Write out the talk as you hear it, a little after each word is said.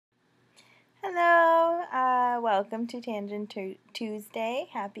Hello, welcome to Tangent Tuesday.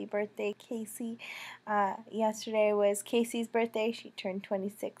 Happy birthday, Kasey. Yesterday was Kasey's birthday. She turned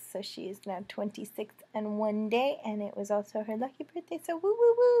 26, so she is now 26 and 1 day, and it was also her lucky birthday, so woo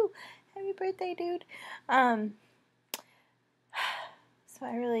woo woo! Happy birthday, dude. So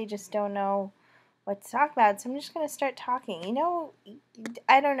I really just don't know what to talk about, so I'm just going to start talking. You know,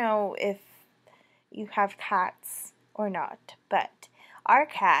 I don't know if you have cats or not, but our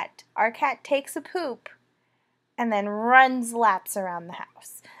cat takes a poop and then runs laps around the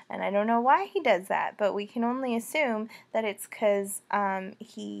house. And I don't know why he does that, but we can only assume that it's because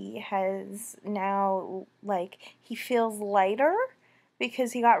he has now, he feels lighter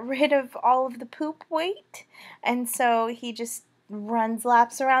because he got rid of all of the poop weight. And so he just runs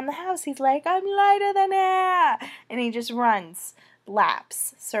laps around the house. He's like, I'm lighter than air. And he just runs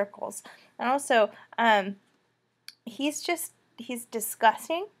laps, circles. And also, he's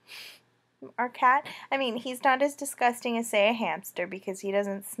disgusting, our cat. I mean, he's not as disgusting as, say, a hamster because he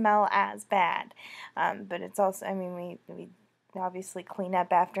doesn't smell as bad. But it's also, I mean, we obviously clean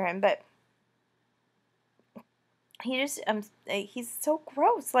up after him, but he just, he's so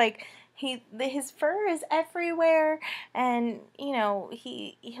gross. Like, his fur is everywhere, and, you know,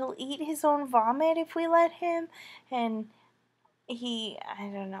 he'll eat his own vomit if we let him, and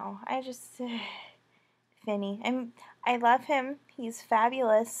I don't know, I just, Finny. I love him. He's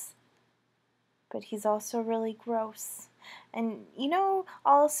fabulous. But he's also really gross. And you know,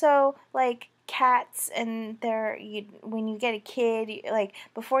 also, like, cats and when you get a kid, like,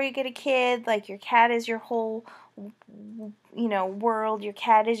 before you get a kid, like, your cat is your whole, you know, world. Your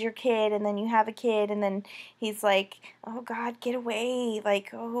cat is your kid, and then you have a kid, and then he's like, oh God, get away. Like,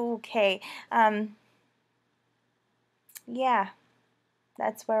 oh, okay. Yeah.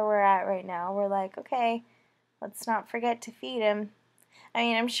 That's where we're at right now. We're like, okay, let's not forget to feed him. I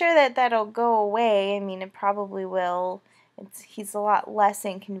mean, I'm sure that that'll go away. I mean, it probably will. He's a lot less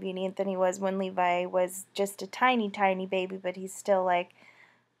inconvenient than he was when Levi was just a tiny, tiny baby, but he's still, like,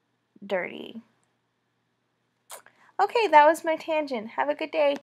 dirty. Okay, that was my tangent. Have a good day.